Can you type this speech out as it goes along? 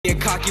Get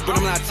cocky, but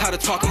I'm not tired of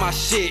talking my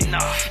shit.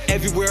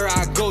 Everywhere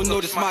I go,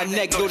 notice my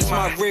neck, notice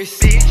my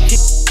wrist. Hey,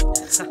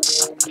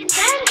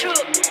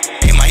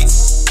 Mike.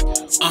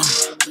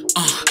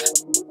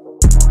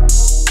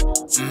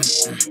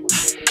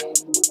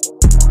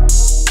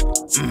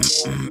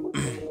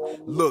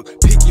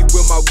 Look, picky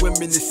with my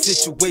women, the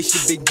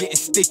situation been getting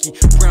sticky.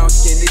 Brown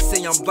skin, they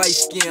say I'm light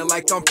skin,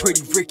 like I'm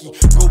pretty Ricky.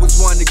 Goers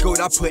want to go,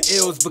 I put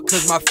L's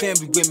because my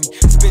family with me.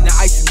 Spin the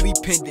icy Lee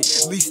pendant,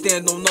 Lee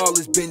stand on all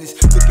his business.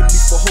 Look at me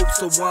for hope,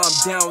 so while I'm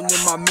down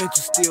in my mental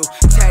still.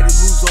 Tatted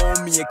loser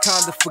on me and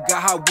kinda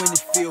forgot how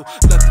winning feel.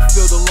 Left the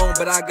field alone,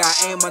 but I got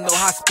aim, I know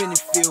how spinning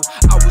feel.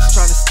 I was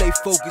trying to stay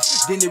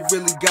focused, then it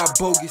really got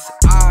bogus.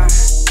 I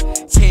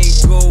can't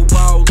go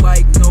out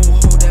like no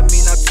hoe, that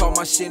mean I talk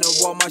my shit and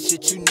walk my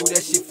shit, you knew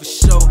that shit for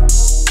sure.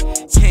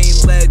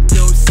 Can't let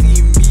them see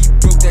me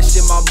broke, that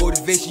shit my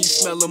motivation. You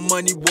smellin'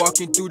 money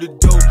walking through the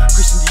door.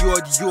 Christian Dior,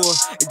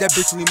 is that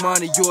bitch only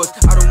mine or yours?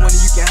 I don't want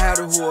it, you can have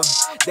the whore.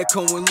 That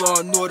come with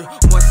law and order.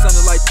 One son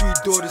and like 3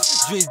 daughters.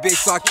 Dreams big,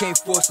 so I can't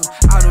force them.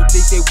 I don't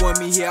think they want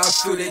me here, I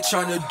feel they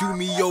tryna do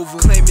me over.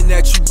 Claiming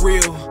that you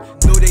real,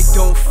 no they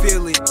don't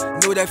feel it.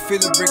 Know that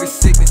feeling bring a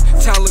sickness.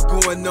 Talent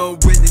going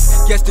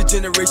unwitnessed. Guess the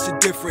generation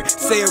different.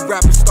 Say a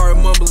rapper start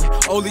mumbling.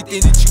 Only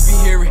thing that you be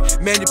hearing,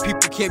 man, the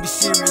people can't be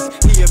serious.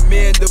 He a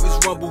man of his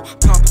rumble.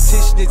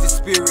 Competition is his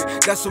spirit.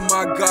 That's what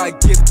my God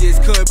gift is.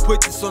 Couldn't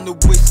put this on the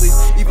wish list.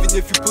 Even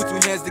if you put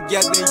 2 hands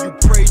together and you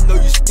pray, no,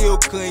 you still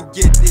couldn't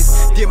get this.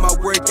 Did my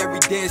work every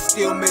day and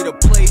still made a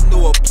play.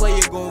 No, a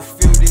player gon'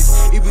 feel this.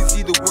 It was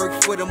either work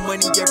for the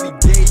money every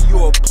day,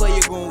 or a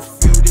player gon'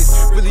 feel this.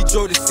 Really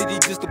drove the city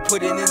just to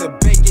put it in a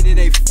bank and it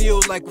ain't feel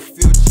like a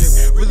field trip.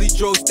 Really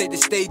drove state to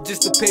state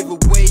just to pave a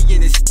way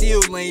and it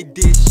still ain't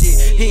did shit.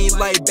 He ain't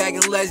like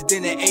bagging less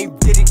than an ape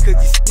did it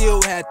cause he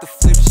still had to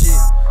flip shit.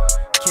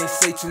 Can't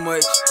say too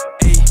much,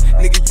 ayy,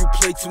 nigga you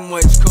play too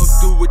much. Come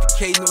through with the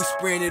K, no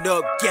spraying it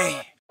up,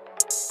 gang.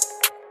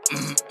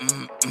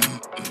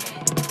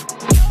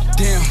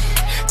 Damn,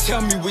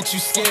 tell me what you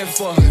scared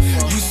for.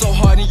 You so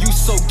hard and you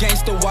so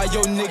gangster, why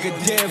your nigga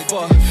dead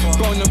for?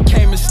 Grown up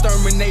came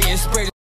exterminating, sprayed